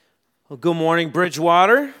Well, good morning,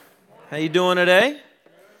 Bridgewater. How you doing today?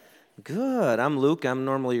 Good. I'm Luke. I'm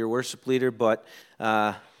normally your worship leader, but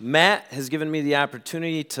Matt has given me the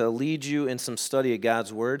opportunity to lead you in some study of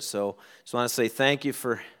God's Word. So just want to say thank you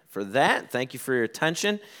for that. Thank you for your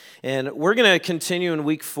attention. And we're going to continue in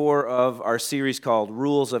week 4 of our series called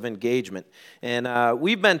Rules of Engagement. And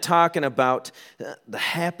we've been talking about the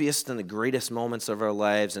happiest and the greatest moments of our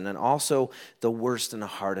lives, and then also the worst and the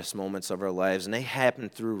hardest moments of our lives. And they happen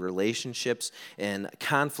through relationships and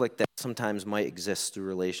conflict that sometimes might exist through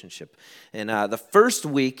relationship. And the first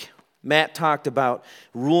week, Matt talked about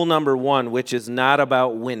rule number 1, which is not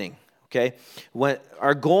about winning. Okay, when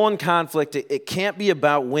our goal in conflict, it can't be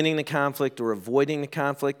about winning the conflict or avoiding the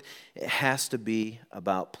conflict. It has to be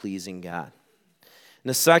about pleasing God. In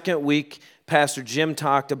the second week, Pastor Jim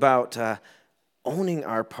talked about owning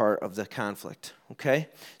our part of the conflict. Okay,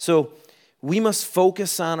 so we must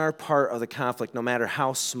focus on our part of the conflict, no matter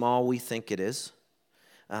how small we think it is.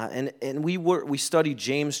 And we studied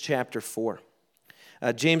James chapter 4.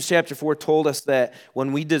 James chapter 4 told us that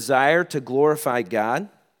when we desire to glorify God,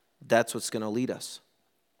 that's what's going to lead us.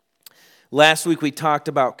 Last week we talked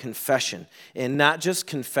about confession, and not just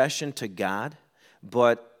confession to God,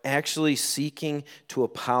 but actually seeking to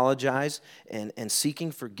apologize and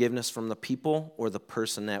seeking forgiveness from the people or the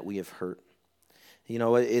person that we have hurt. You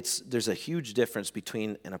know, there's a huge difference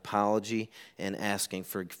between an apology and asking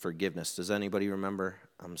for forgiveness. Does anybody remember,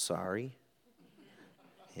 I'm sorry?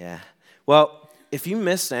 Yeah. Well, if you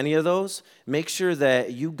missed any of those, make sure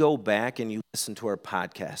that you go back and you listen to our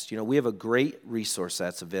podcast. You know, we have a great resource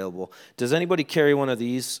that's available. Does anybody carry one of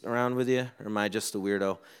these around with you? Or am I just a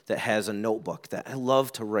weirdo that has a notebook? That I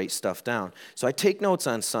love to write stuff down. So I take notes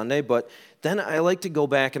on Sunday, but then I like to go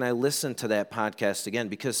back and I listen to that podcast again,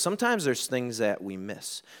 because sometimes there's things that we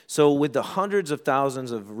miss. So with the hundreds of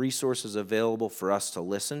thousands of resources available for us to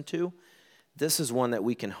listen to, this is one that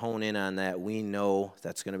we can hone in on that we know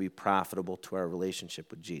that's going to be profitable to our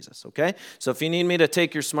relationship with Jesus, okay? So if you need me to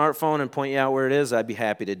take your smartphone and point you out where it is, I'd be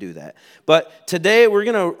happy to do that. But today we're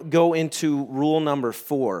going to go into rule number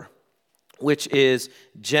 4, which is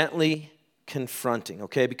gently confronting,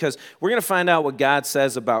 okay? Because we're going to find out what God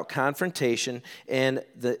says about confrontation, and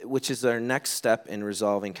which is our next step in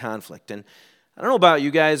resolving conflict. And I don't know about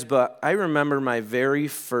you guys, but I remember my very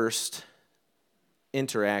first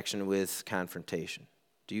interaction with confrontation.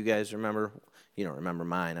 Do you guys remember? You don't remember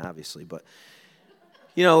mine, obviously, but,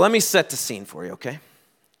 you know, let me set the scene for you, okay?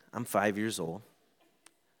 I'm 5 years old.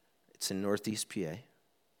 It's in Northeast PA.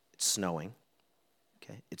 It's snowing,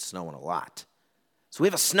 okay? It's snowing a lot. So we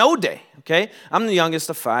have a snow day, okay? I'm the youngest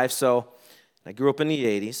of 5, so I grew up in the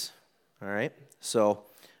 80s, all right? So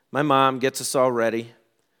my mom gets us all ready.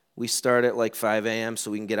 We start at like 5 a.m.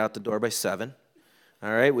 so we can get out the door by 7.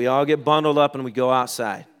 All right, we all get bundled up and we go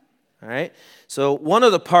outside. All right, so one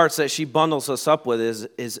of the parts that she bundles us up with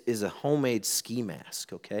is a homemade ski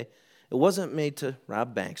mask. Okay, it wasn't made to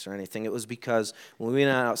rob banks or anything. It was because when we went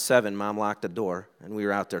out at 7, Mom locked the door and we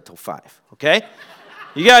were out there till 5. Okay,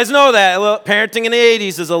 you guys know that parenting in the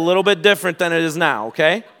 80s is a little bit different than it is now.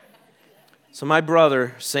 Okay, so my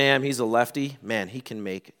brother Sam, he's a lefty. Man, he can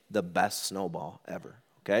make the best snowball ever.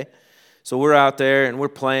 Okay. So we're out there, and we're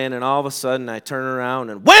playing, and all of a sudden, I turn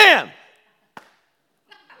around, and wham!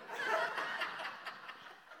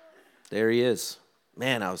 There he is.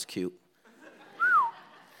 Man, I was cute.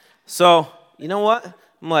 So, you know what?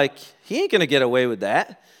 I'm like, he ain't going to get away with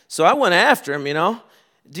that. So I went after him, you know.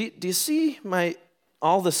 Do you see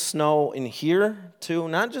all the snow in here, too?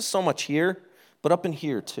 Not just so much here, but up in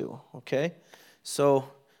here, too, okay? So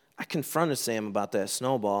I confronted Sam about that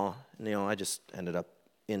snowball, and, you know, I just ended up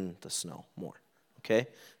in the snow more, okay?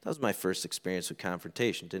 That was my first experience with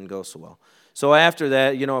confrontation. Didn't go so well. So after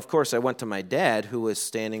that, you know, of course, I went to my dad, who was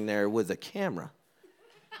standing there with a camera.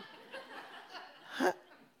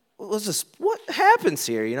 What happens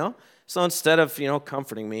here, you know? So instead of, you know,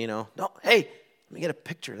 comforting me, you know, no, hey, let me get a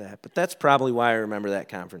picture of that. But that's probably why I remember that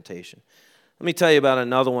confrontation. Let me tell you about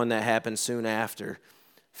another one that happened soon after.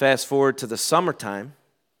 Fast forward to the summertime,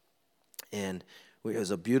 and it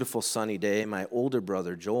was a beautiful sunny day. My older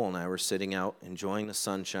brother, Joel, and I were sitting out enjoying the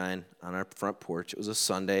sunshine on our front porch. It was a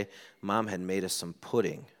Sunday. Mom had made us some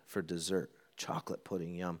pudding for dessert, chocolate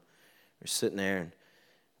pudding, yum. We were sitting there, and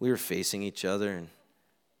we were facing each other, and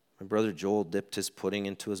my brother Joel dipped his pudding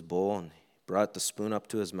into his bowl, and he brought the spoon up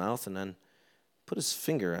to his mouth, and then put his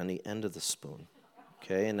finger on the end of the spoon,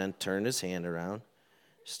 okay, and then turned his hand around,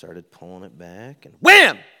 started pulling it back, and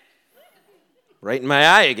wham! Right in my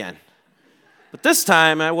eye again. But this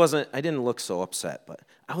time, I didn't look so upset, but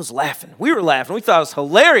I was laughing. We were laughing. We thought it was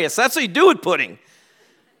hilarious. That's what you do with pudding.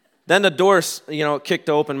 Then the door, kicked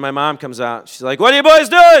open. My mom comes out. She's like, "What are you boys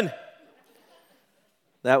doing?"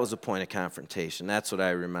 That was a point of confrontation. That's what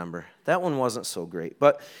I remember. That one wasn't so great.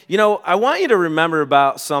 But, I want you to remember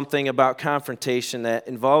about something about confrontation that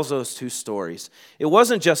involves those two stories. It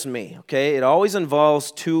wasn't just me, okay? It always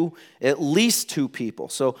involves at least two people.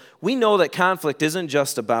 So we know that conflict isn't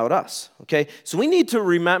just about us, okay? So we need to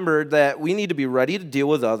remember that we need to be ready to deal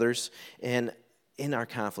with others and in our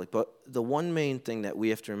conflict. But the one main thing that we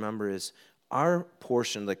have to remember is our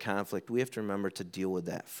portion of the conflict, we have to remember to deal with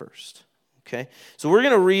that first. Okay, so we're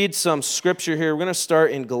going to read some scripture here. We're going to start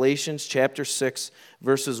in Galatians chapter 6,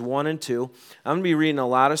 verses 1 and 2. I'm going to be reading a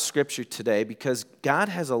lot of scripture today because God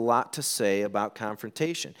has a lot to say about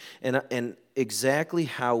confrontation and exactly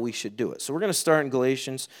how we should do it. So we're going to start in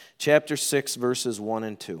Galatians chapter 6, verses 1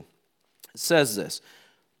 and 2. It says this,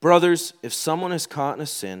 "Brothers, if someone is caught in a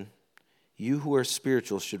sin, you who are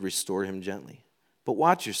spiritual should restore him gently. But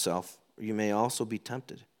watch yourself, or you may also be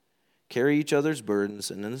tempted. Carry each other's burdens,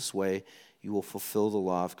 and in this way you will fulfill the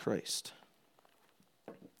law of Christ."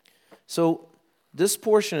 So this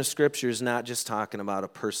portion of Scripture is not just talking about a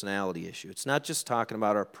personality issue. It's not just talking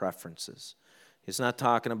about our preferences. It's not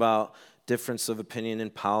talking about difference of opinion in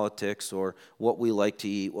politics or what we like to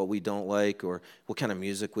eat, what we don't like, or what kind of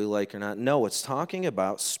music we like or not. No, it's talking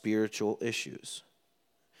about spiritual issues.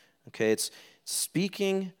 Okay, it's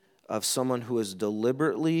speaking of someone who is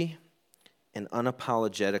deliberately and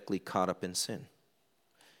unapologetically caught up in sin.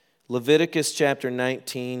 Leviticus chapter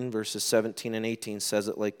 19, verses 17 and 18 says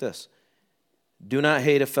it like this. "Do not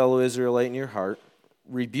hate a fellow Israelite in your heart.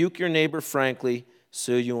 Rebuke your neighbor frankly,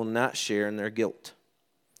 so you will not share in their guilt.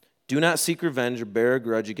 Do not seek revenge or bear a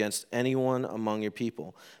grudge against anyone among your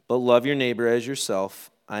people, but love your neighbor as yourself.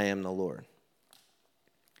 I am the Lord."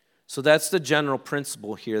 So that's the general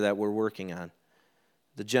principle here that we're working on.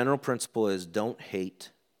 The general principle is don't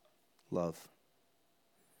hate, love.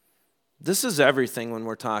 This is everything when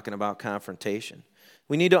we're talking about confrontation.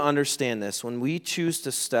 We need to understand this. When we choose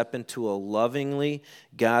to step into a lovingly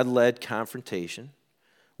God-led confrontation,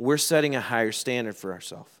 we're setting a higher standard for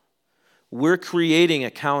ourselves. We're creating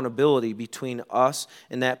accountability between us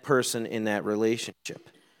and that person in that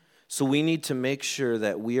relationship. So we need to make sure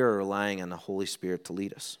that we are relying on the Holy Spirit to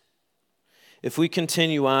lead us. If we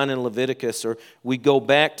continue on in Leviticus, or we go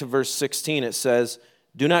back to verse 16, it says,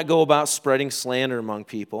 "Do not go about spreading slander among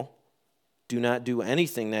people. Do not do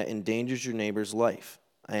anything that endangers your neighbor's life.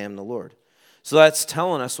 I am the Lord." So that's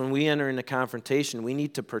telling us when we enter into confrontation, we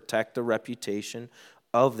need to protect the reputation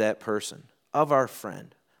of that person, of our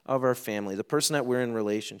friend, of our family, the person that we're in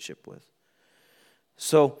relationship with.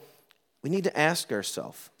 So we need to ask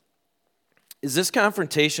ourselves, is this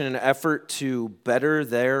confrontation an effort to better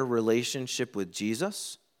their relationship with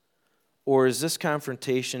Jesus? Or is this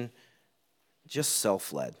confrontation just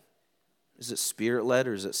self-led? Is it spirit-led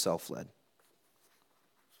or is it self-led?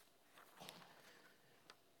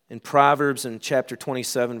 In Proverbs in chapter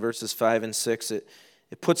 27, verses 5 and 6, it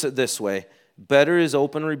puts it this way. "Better is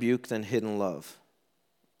open rebuke than hidden love.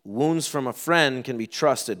 Wounds from a friend can be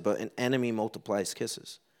trusted, but an enemy multiplies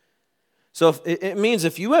kisses." So it means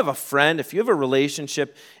if you have a friend, if you have a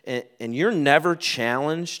relationship, and you're never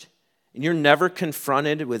challenged, and you're never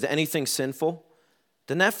confronted with anything sinful,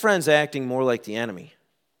 then that friend's acting more like the enemy.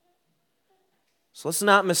 So let's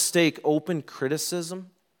not mistake open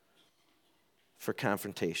criticism for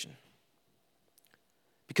confrontation.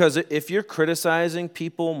 Because if you're criticizing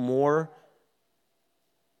people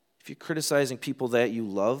that you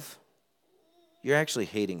love, you're actually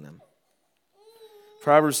hating them.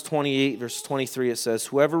 Proverbs 28, verse 23, it says,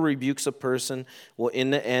 "Whoever rebukes a person will in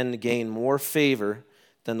the end gain more favor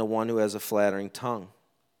than the one who has a flattering tongue."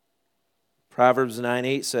 Proverbs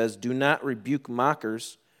 9:8 says, "Do not rebuke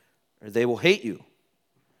mockers, or they will hate you.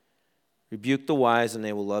 Rebuke the wise, and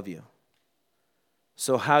they will love you."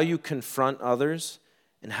 So how you confront others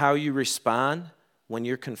and how you respond when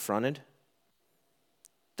you're confronted,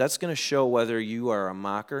 that's going to show whether you are a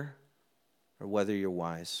mocker or whether you're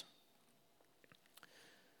wise.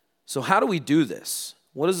 So how do we do this?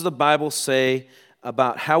 What does the Bible say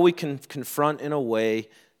about how we can confront in a way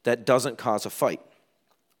that doesn't cause a fight?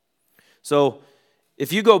 So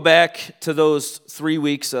if you go back to those 3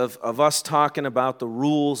 weeks of us talking about the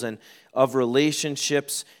rules and of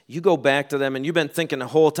relationships, you go back to them and you've been thinking the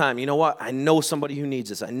whole time, you know what? I know somebody who needs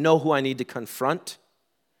this. I know who I need to confront.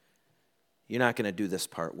 You're not going to do this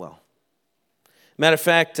part well. Matter of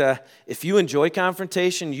fact, if you enjoy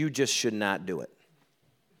confrontation, you just should not do it.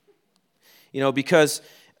 Because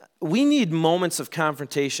we need moments of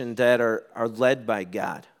confrontation that are led by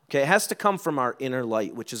God. Okay, it has to come from our inner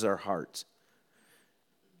light, which is our heart.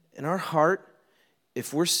 And our heart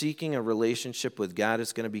if we're seeking a relationship with God,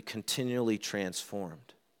 it's going to be continually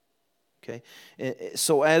transformed. Okay?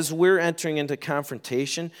 So as we're entering into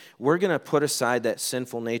confrontation, we're going to put aside that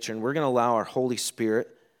sinful nature and we're going to allow our Holy Spirit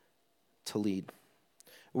to lead.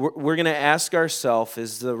 We're going to ask ourselves,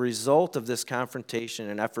 is the result of this confrontation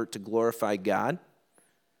an effort to glorify God,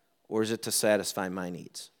 or is it to satisfy my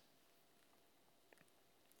needs?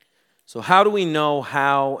 So how do we know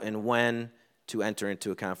how and when to enter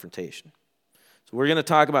into a confrontation? So we're going to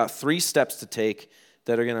talk about 3 steps to take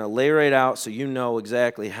that are going to lay right out so you know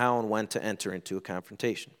exactly how and when to enter into a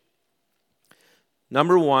confrontation.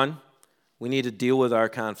 Number 1, we need to deal with our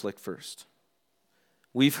conflict first.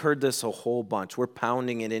 We've heard this a whole bunch. We're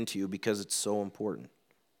pounding it into you because it's so important.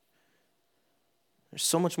 There's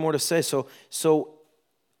so much more to say. So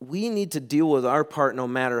we need to deal with our part no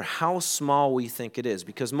matter how small we think it is.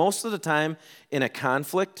 Because most of the time in a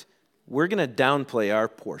conflict, we're going to downplay our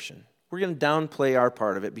portion. We're going to downplay our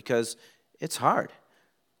part of it because it's hard.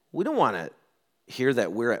 We don't want to hear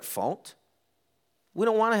that we're at fault. We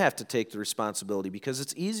don't want to have to take the responsibility because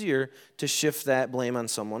it's easier to shift that blame on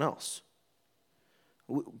someone else.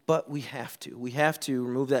 But we have to. We have to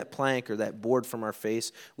remove that plank or that board from our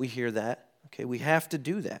face. We hear that. Okay, we have to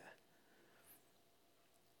do that.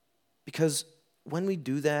 Because when we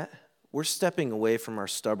do that, we're stepping away from our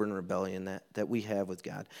stubborn rebellion that we have with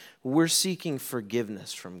God. We're seeking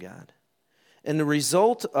forgiveness from God. And the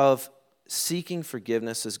result of seeking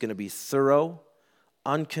forgiveness is going to be thorough,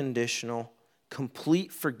 unconditional,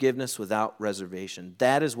 complete forgiveness without reservation.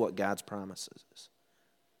 That is what God's promises is.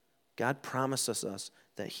 God promises us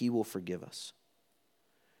that He will forgive us.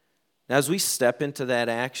 Now, as we step into that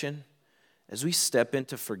action, as we step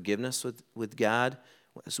into forgiveness with God,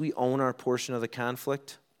 as we own our portion of the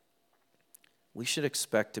conflict, we should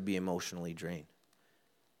expect to be emotionally drained.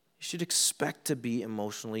 You should expect to be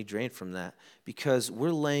emotionally drained from that because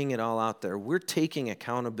we're laying it all out there. We're taking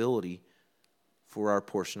accountability for our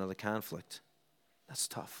portion of the conflict. That's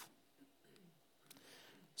tough.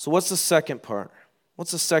 So what's the second part?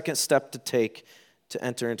 What's the second step to take to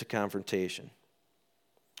enter into confrontation?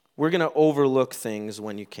 We're going to overlook things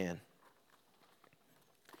when you can.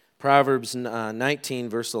 Proverbs 19,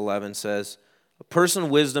 verse 11 says, "A person of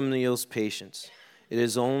wisdom yields patience. It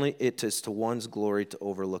is to one's glory to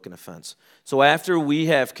overlook an offense." So after we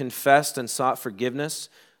have confessed and sought forgiveness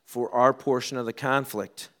for our portion of the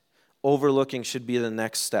conflict, overlooking should be the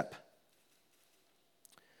next step.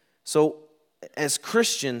 So as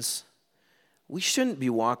Christians, we shouldn't be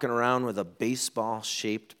walking around with a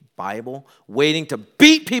baseball-shaped Bible waiting to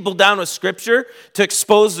beat people down with Scripture to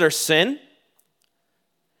expose their sin.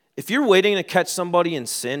 If you're waiting to catch somebody in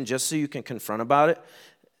sin just so you can confront about it,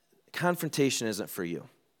 confrontation isn't for you.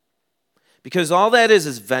 Because all that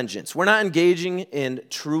is vengeance. We're not engaging in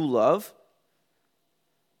true love.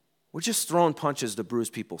 We're just throwing punches to bruise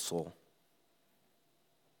people's soul.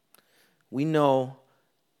 We know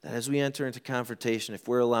that as we enter into confrontation, if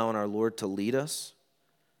we're allowing our Lord to lead us,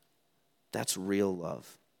 that's real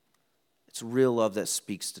love. It's real love that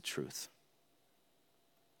speaks the truth.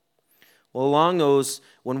 Well, along those,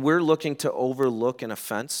 when we're looking to overlook an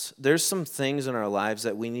offense, there's some things in our lives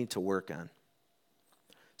that we need to work on.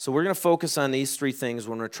 So we're going to focus on these 3 things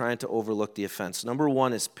when we're trying to overlook the offense. Number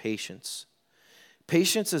 1 is patience.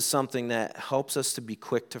 Patience is something that helps us to be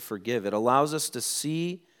quick to forgive. It allows us to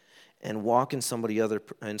see and walk in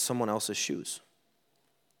someone else's shoes.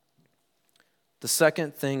 The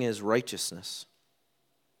second thing is righteousness.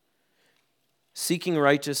 Seeking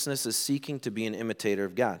righteousness is seeking to be an imitator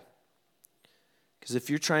of God. Because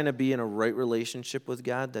if you're trying to be in a right relationship with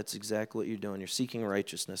God, that's exactly what you're doing. You're seeking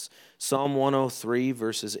righteousness. Psalm 103,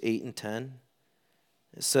 verses 8 and 10,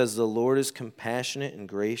 it says, "The Lord is compassionate and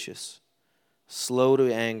gracious, slow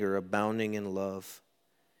to anger, abounding in love.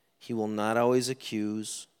 He will not always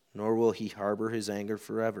accuse, nor will He harbor His anger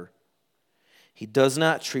forever. He does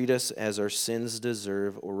not treat us as our sins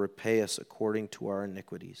deserve or repay us according to our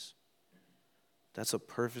iniquities." That's a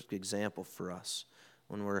perfect example for us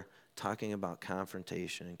when we're talking about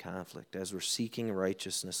confrontation and conflict, as we're seeking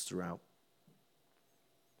righteousness throughout.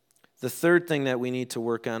 The third thing that we need to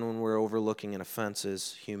work on when we're overlooking an offense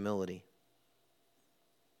is humility.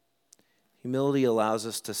 Humility allows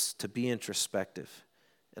us to be introspective.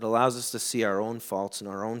 It allows us to see our own faults and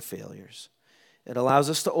our own failures. It allows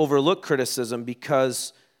us to overlook criticism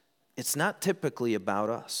because it's not typically about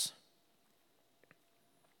us.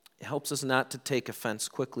 It helps us not to take offense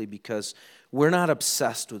quickly because we're not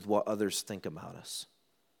obsessed with what others think about us.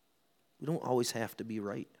 We don't always have to be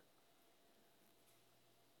right.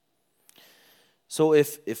 So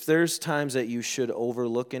if there's times that you should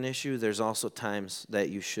overlook an issue, there's also times that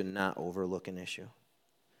you should not overlook an issue.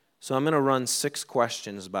 So I'm going to run 6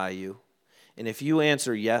 questions by you. And if you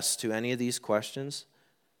answer yes to any of these questions,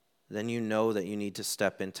 then you know that you need to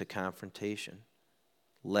step into confrontation,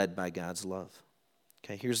 led by God's love.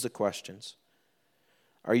 Okay, here's the questions.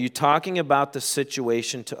 Are you talking about the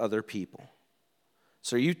situation to other people?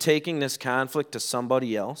 So are you taking this conflict to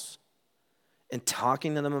somebody else and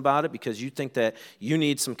talking to them about it because you think that you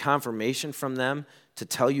need some confirmation from them to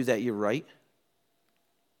tell you that you're right?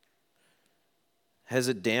 Has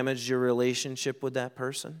it damaged your relationship with that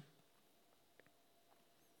person?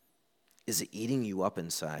 Is it eating you up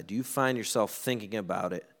inside? Do you find yourself thinking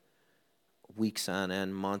about it weeks on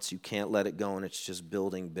end, months? You can't let it go, and it's just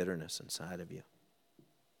building bitterness inside of you.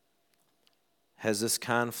 Has this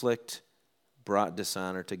conflict brought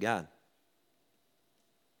dishonor to God?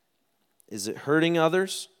 Is it hurting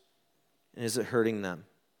others, and is it hurting them?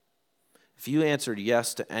 If you answered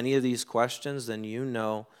yes to any of these questions, then you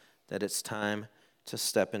know that it's time to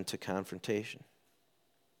step into confrontation.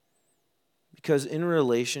 Because in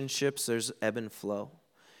relationships, there's ebb and flow.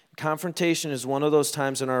 Confrontation is one of those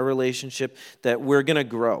times in our relationship that we're going to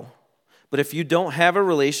grow. But if you don't have a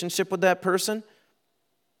relationship with that person,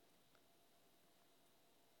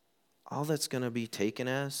 all that's going to be taken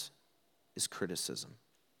as is criticism.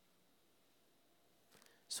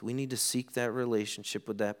 So we need to seek that relationship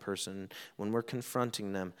with that person. When we're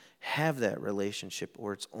confronting them, have that relationship,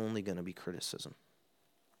 or it's only going to be criticism.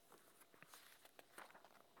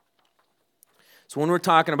 So when we're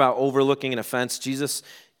talking about overlooking an offense, Jesus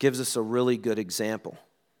gives us a really good example.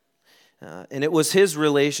 And it was his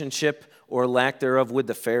relationship or lack thereof with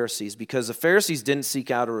the Pharisees, because the Pharisees didn't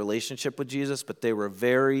seek out a relationship with Jesus, but they were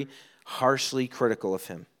very harshly critical of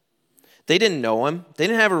him. They didn't know him. They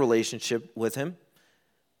didn't have a relationship with him,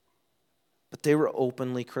 but they were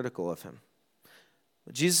openly critical of him.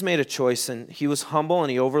 But Jesus made a choice, and he was humble,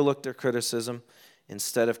 and he overlooked their criticism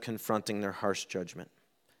instead of confronting their harsh judgment.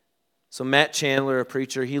 So Matt Chandler, a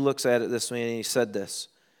preacher, he looks at it this way, and he said this: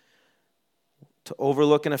 to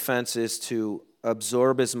overlook an offense is to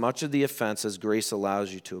absorb as much of the offense as grace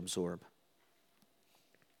allows you to absorb.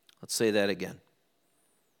 Let's say that again.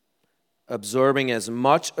 Absorbing as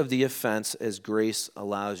much of the offense as grace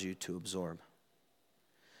allows you to absorb.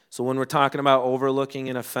 So when we're talking about overlooking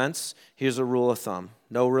an offense, here's a rule of thumb.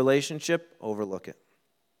 No relationship, overlook it.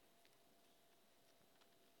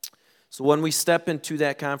 So when we step into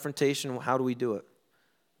that confrontation, how do we do it?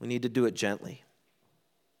 We need to do it gently.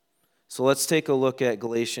 So let's take a look at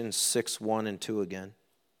Galatians 6:1 and 2 again.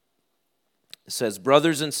 It says,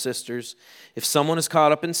 "Brothers and sisters, if someone is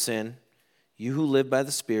caught up in sin, you who live by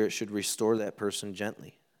the Spirit should restore that person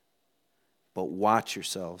gently. But watch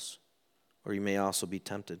yourselves, or you may also be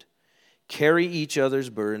tempted. Carry each other's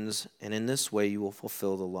burdens, and in this way you will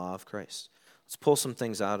fulfill the law of Christ." Let's pull some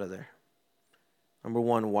things out of there. Number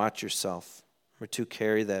 1, watch yourself. Number 2,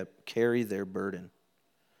 carry their burden.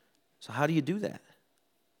 So how do you do that?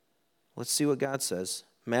 Let's see what God says.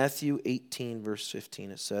 Matthew 18, verse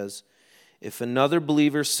 15, it says, "If another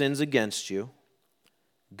believer sins against you,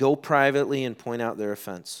 go privately and point out their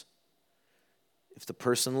offense. If the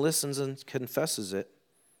person listens and confesses it,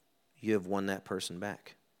 you have won that person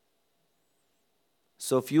back."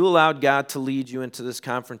 So if you allowed God to lead you into this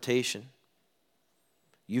confrontation,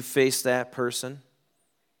 you face that person,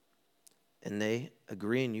 and they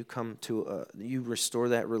agree, and you restore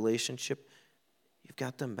that relationship, you've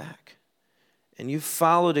got them back. And you've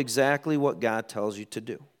followed exactly what God tells you to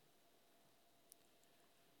do.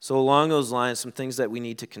 So along those lines, some things that we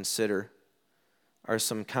need to consider are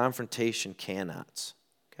some confrontation cannots.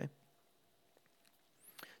 Okay?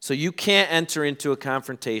 So you can't enter into a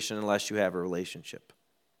confrontation unless you have a relationship.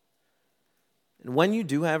 And when you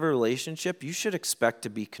do have a relationship, you should expect to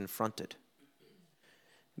be confronted.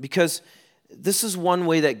 Because this is one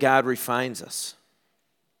way that God refines us.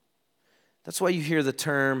 That's why you hear the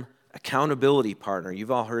term accountability partner.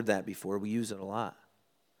 You've all heard that before. We use it a lot.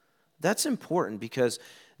 That's important because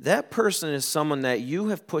that person is someone that you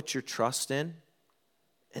have put your trust in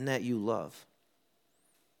and that you love.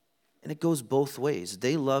 And it goes both ways.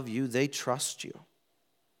 They love you. They trust you.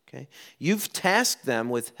 Okay? You've tasked them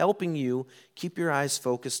with helping you keep your eyes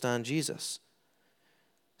focused on Jesus.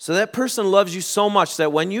 So that person loves you so much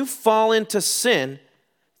that when you fall into sin,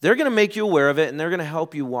 they're going to make you aware of it and they're going to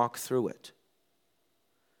help you walk through it.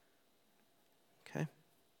 Okay?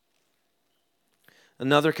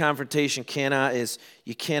 Another confrontation is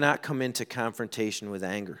you cannot come into confrontation with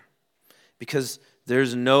anger because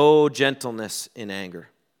there's no gentleness in anger.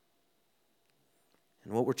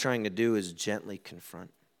 And what we're trying to do is gently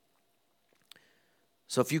confront.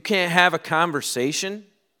 So if you can't have a conversation,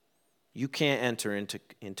 you can't enter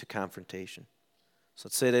into confrontation. So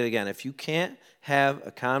let's say that again. If you can't have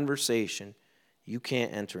a conversation, you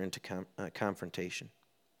can't enter into confrontation.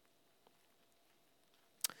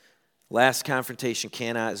 Last confrontation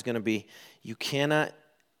is going to be, you cannot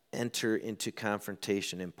enter into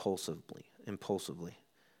confrontation impulsively.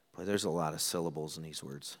 Boy, there's a lot of syllables in these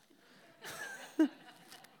words.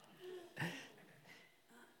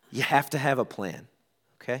 You have to have a plan,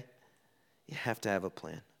 okay? You have to have a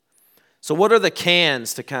plan. So what are the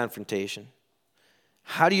cans to confrontation?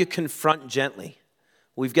 How do you confront gently?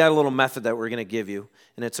 We've got a little method that we're going to give you,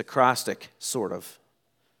 and it's acrostic, sort of.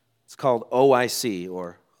 It's called OIC,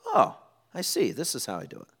 or, oh, I see, this is how I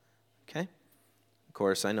do it, okay? Of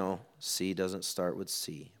course, I know C doesn't start with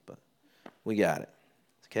C, but we got it,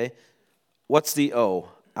 okay? What's the O?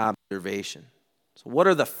 Observation. So what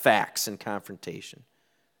are the facts in confrontation?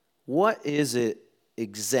 What is it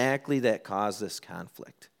exactly that caused this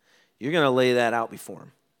conflict? You're going to lay that out before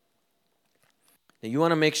him. Now, you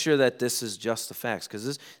want to make sure that this is just the facts, because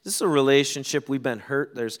this is a relationship. We've been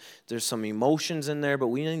hurt. There's some emotions in there, but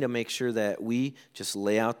we need to make sure that we just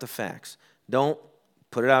lay out the facts. Don't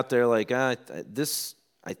put it out there like, this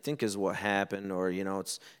I think is what happened, or,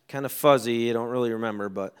 it's kind of fuzzy. You don't really remember,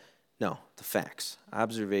 but no, the facts.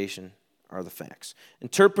 Observation are the facts.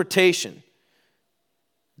 Interpretation.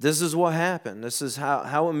 This is what happened. This is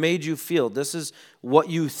how it made you feel. This is what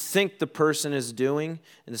you think the person is doing,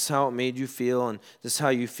 and this is how it made you feel, and this is how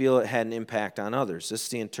you feel it had an impact on others. This is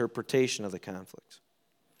the interpretation of the conflict.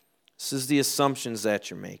 This is the assumptions that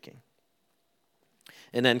you're making.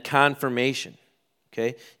 And then confirmation.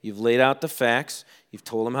 Okay? You've laid out the facts. You've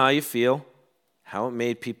told them how you feel, how it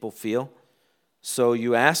made people feel. So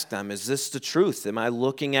you ask them, is this the truth? Am I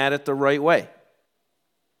looking at it the right way?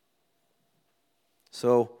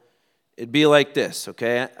 So it'd be like this,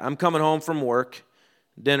 okay? I'm coming home from work.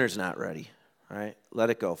 Dinner's not ready, all right? Let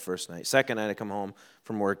it go first night. Second night I come home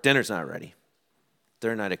from work. Dinner's not ready.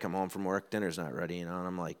 Third night I come home from work. Dinner's not ready, and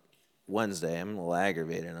I'm like, Wednesday, I'm a little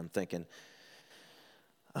aggravated, and I'm thinking,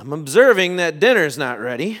 I'm observing that dinner's not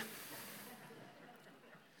ready.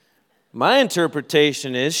 My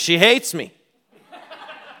interpretation is she hates me.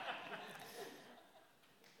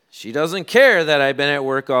 She doesn't care that I've been at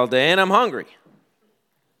work all day and I'm hungry.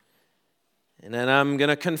 And then I'm going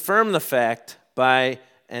to confirm the fact by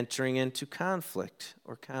entering into conflict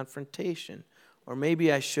or confrontation. Or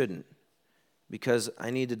maybe I shouldn't, because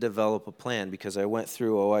I need to develop a plan, because I went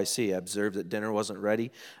through OIC. I observed that dinner wasn't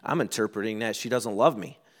ready. I'm interpreting that she doesn't love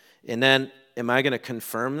me. And then am I going to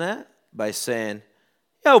confirm that by saying,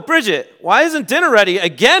 yo, Bridget, why isn't dinner ready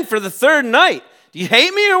again for the third night? Do you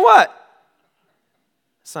hate me or what?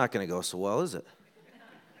 It's not going to go so well, is it?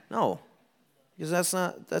 No, because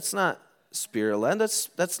that's not Spirit-led.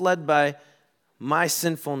 That's led by my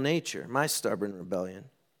sinful nature, my stubborn rebellion.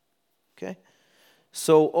 Okay?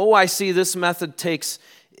 So OIC, this method takes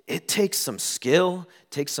some skill,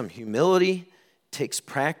 takes some humility, takes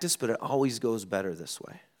practice, but it always goes better this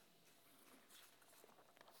way.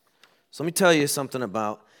 So let me tell you something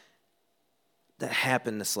about that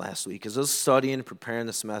happened this last week. As I was studying and preparing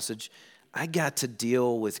this message, I got to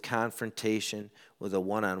deal with confrontation with a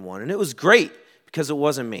one-on-one, and it was great because it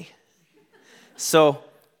wasn't me. So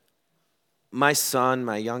my son,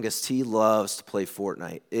 my youngest, he loves to play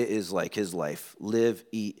Fortnite. It is like his life. Live,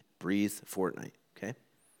 eat, breathe Fortnite, okay?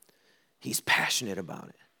 He's passionate about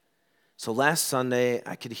it. So last Sunday,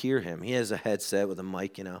 I could hear him. He has a headset with a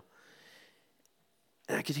mic, And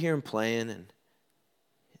I could hear him playing, and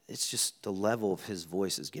it's just the level of his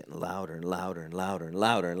voice is getting louder and louder and louder and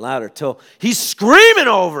louder and louder till he's screaming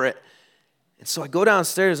over it. And so I go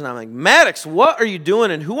downstairs, and I'm like, Maddox, what are you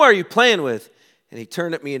doing, and who are you playing with? And he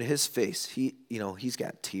turned at me in his face. He's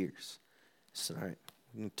got tears. I said, all right,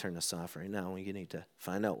 you can turn this off right now. We need to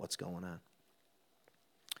find out what's going on.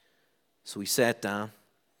 So we sat down,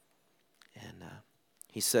 and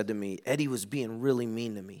he said to me, Eddie was being really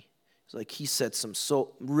mean to me. It's like he said some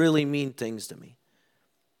really mean things to me.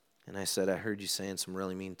 And I said, I heard you saying some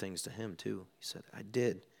really mean things to him too. He said, I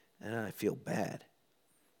did, and I feel bad.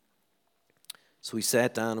 So we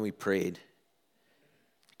sat down and we prayed,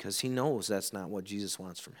 because he knows that's not what Jesus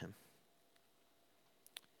wants from him.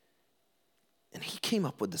 And he came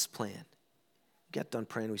up with this plan. We got done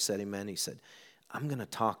praying, we said amen. He said, I'm going to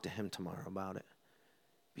talk to him tomorrow about it,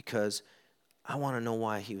 because I want to know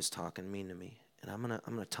why he was talking mean to me. And I'm going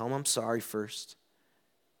to tell him I'm sorry first,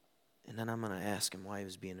 and then I'm going to ask him why he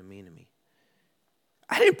was being mean to me.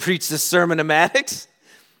 I didn't preach this sermon to Maddox.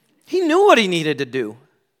 He knew what he needed to do.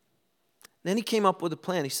 Then he came up with a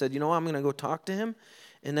plan. He said, I'm going to go talk to him,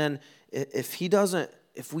 and then if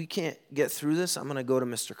we can't get through this, I'm going to go to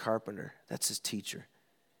Mr. Carpenter. That's his teacher.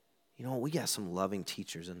 we got some loving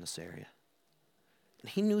teachers in this area. And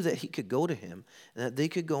he knew that he could go to him and that they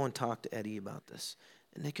could go and talk to Eddie about this.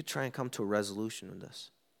 And they could try and come to a resolution with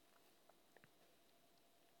this.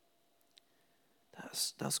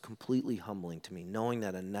 That's completely humbling to me, knowing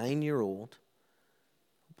that a 9-year-old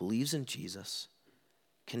who believes in Jesus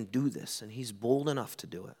can do this, and he's bold enough to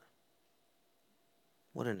do it.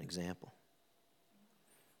 What an example.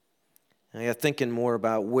 And I got thinking more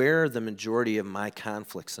about where are the majority of my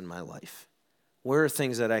conflicts in my life? Where are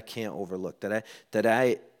things that I can't overlook, that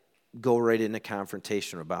I go right into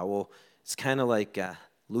confrontation about? Well, it's kind of like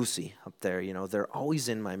Lucy up there, they're always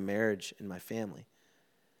in my marriage and my family.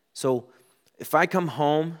 So if I come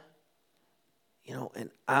home, and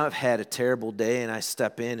I've had a terrible day and I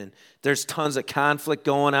step in and there's tons of conflict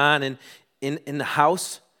going on in the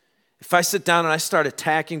house, if I sit down and I start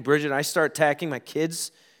attacking Bridget, and I start attacking my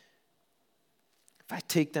kids, if I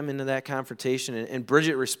take them into that confrontation and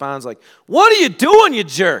Bridget responds like, "What are you doing, you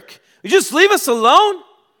jerk? You just leave us alone?"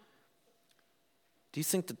 Do you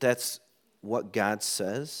think that that's what God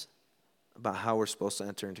says about how we're supposed to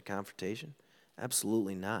enter into confrontation?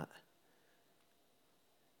 Absolutely not.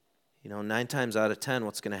 9 times out of 10,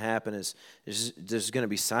 what's going to happen is there's going to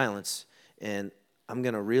be silence, and I'm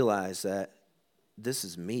going to realize that this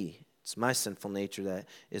is me. It's my sinful nature that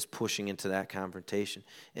is pushing into that confrontation.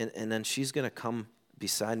 And then she's going to come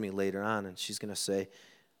beside me later on, and she's going to say,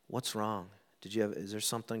 "What's wrong? Is there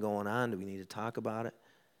something going on? Do we need to talk about it?"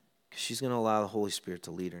 Because she's going to allow the Holy Spirit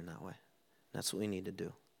to lead her in that way. That's what we need to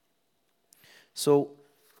do. So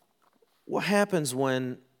what happens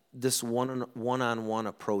when this one-on-one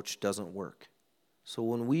approach doesn't work? So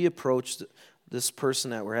when we approach this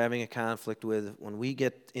person that we're having a conflict with, when we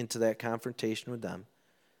get into that confrontation with them,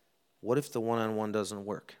 what if the one-on-one doesn't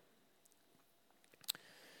work?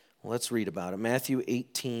 Well, let's read about it. Matthew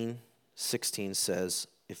 18:16 says,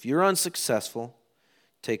 "If you're unsuccessful,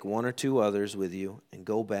 take 1 or 2 others with you and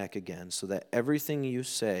go back again, so that everything you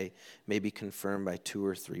say may be confirmed by 2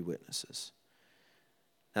 or 3 witnesses."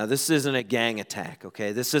 Now, this isn't a gang attack,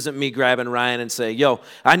 okay? This isn't me grabbing Ryan and saying, "Yo,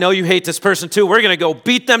 I know you hate this person too. We're going to go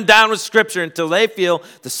beat them down with Scripture until they feel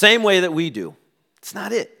the same way that we do." It's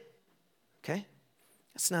not it, okay?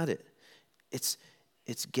 That's not it. It's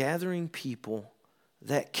gathering people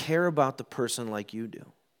that care about the person like you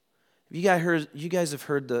do. You guys have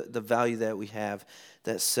heard the value that we have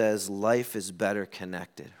that says life is better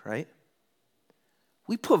connected, right?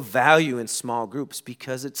 We put value in small groups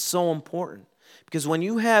because it's so important. Because when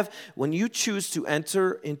you choose to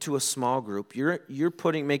enter into a small group, you're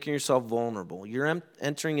making yourself vulnerable. You're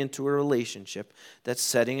entering into a relationship that's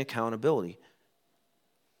setting accountability.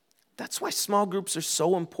 That's why small groups are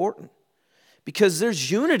so important. Because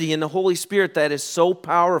there's unity in the Holy Spirit that is so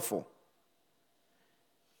powerful.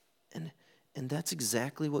 And that's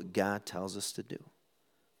exactly what God tells us to do.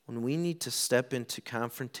 When we need to step into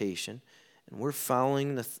confrontation and we're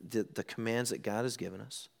following the commands that God has given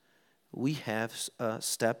us, we have a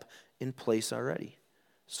step in place already.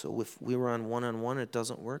 So if we were on one-on-one and it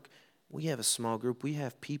doesn't work, we have a small group. We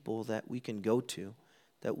have people that we can go to,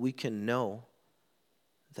 that we can know,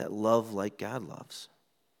 that love like God loves.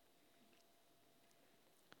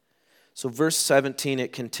 So verse 17,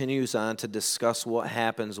 it continues on to discuss what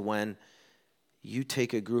happens when you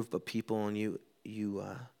take a group of people and you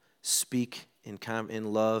speak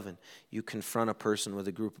in love and you confront a person with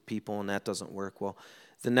a group of people and that doesn't work. Well,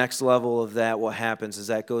 the next level of that, what happens is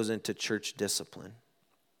that goes into church discipline.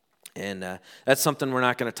 And that's something we're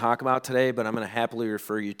not going to talk about today, but I'm going to happily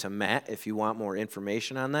refer you to Matt if you want more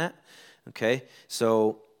information on that. Okay?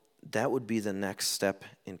 So that would be the next step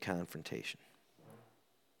in confrontation.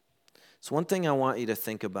 So one thing I want you to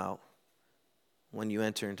think about when you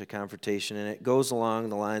enter into confrontation, and it goes along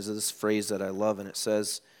the lines of this phrase that I love, and it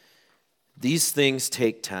says, "These things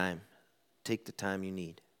take time. Take the time you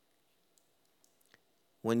need."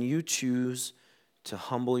 When you choose to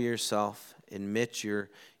humble yourself, admit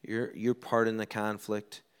your part in the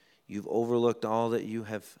conflict, you've overlooked all that you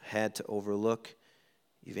have had to overlook,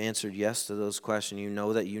 you've answered yes to those questions, you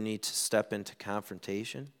know that you need to step into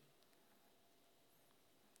confrontation,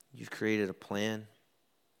 you've created a plan,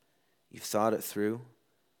 you've thought it through.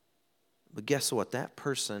 But guess what? That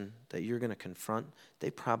person that you're going to confront,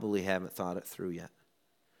 they probably haven't thought it through yet.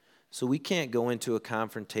 So we can't go into a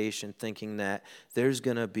confrontation thinking that there's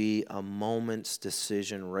going to be a moment's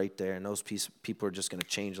decision right there and those people are just going to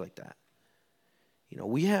change like that.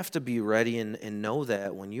 We have to be ready and know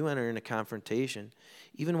that when you enter into confrontation,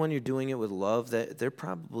 even when you're doing it with love, that they're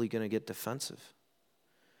probably going to get defensive.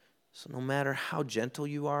 So no matter how gentle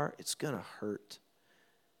you are, it's going to hurt.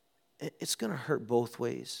 It's going to hurt both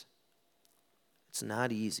ways. It's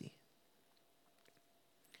not easy.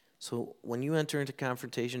 So when you enter into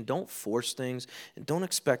confrontation, don't force things and don't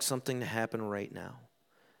expect something to happen right now.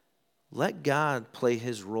 Let God play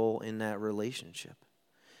his role in that relationship.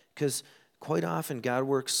 Because quite often God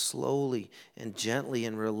works slowly and gently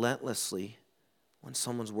and relentlessly when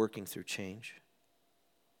someone's working through change.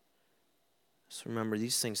 So remember,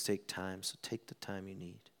 these things take time, so take the time you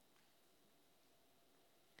need.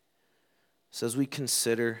 So as we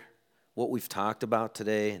consider what we've talked about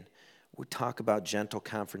today, and we talk about gentle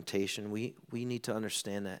confrontation, we need to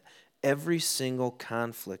understand that every single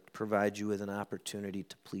conflict provides you with an opportunity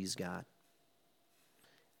to please God.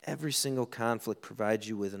 Every single conflict provides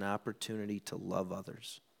you with an opportunity to love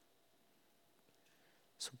others.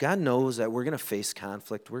 So God knows that we're going to face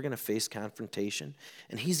conflict, we're going to face confrontation,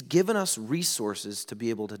 and he's given us resources to be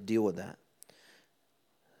able to deal with that.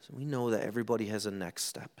 So we know that everybody has a next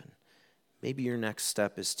step, and maybe your next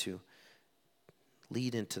step is to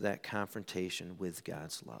lead into that confrontation with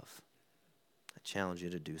God's love. I challenge you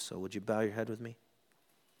to do so. Would you bow your head with me?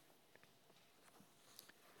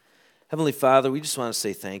 Heavenly Father, we just want to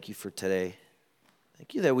say thank you for today.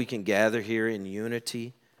 Thank you that we can gather here in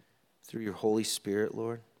unity through your Holy Spirit,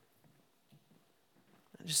 Lord.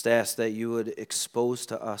 I just ask that you would expose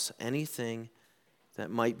to us anything that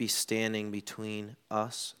might be standing between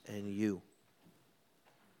us and you.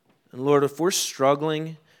 And Lord, if we're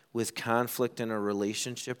struggling with conflict in a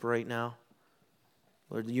relationship right now,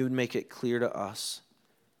 Lord, you would make it clear to us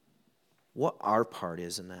what our part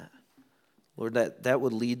is in that. Lord, that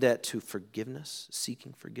would lead that to forgiveness,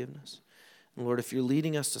 seeking forgiveness. And Lord, if you're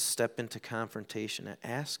leading us to step into confrontation, I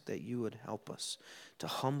ask that you would help us to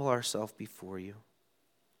humble ourselves before you,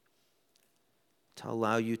 to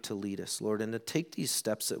allow you to lead us, Lord, and to take these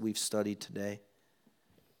steps that we've studied today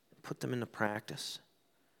and put them into practice.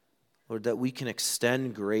 Lord, that we can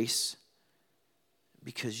extend grace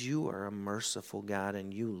because you are a merciful God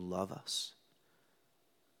and you love us.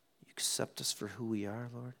 You accept us for who we are,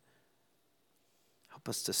 Lord. Help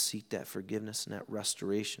us to seek that forgiveness and that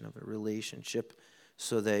restoration of a relationship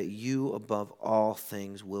so that you, above all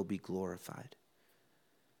things, will be glorified.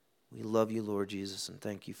 We love you, Lord Jesus, and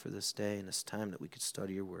thank you for this day and this time that we could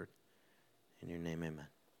study your word. In your name, amen.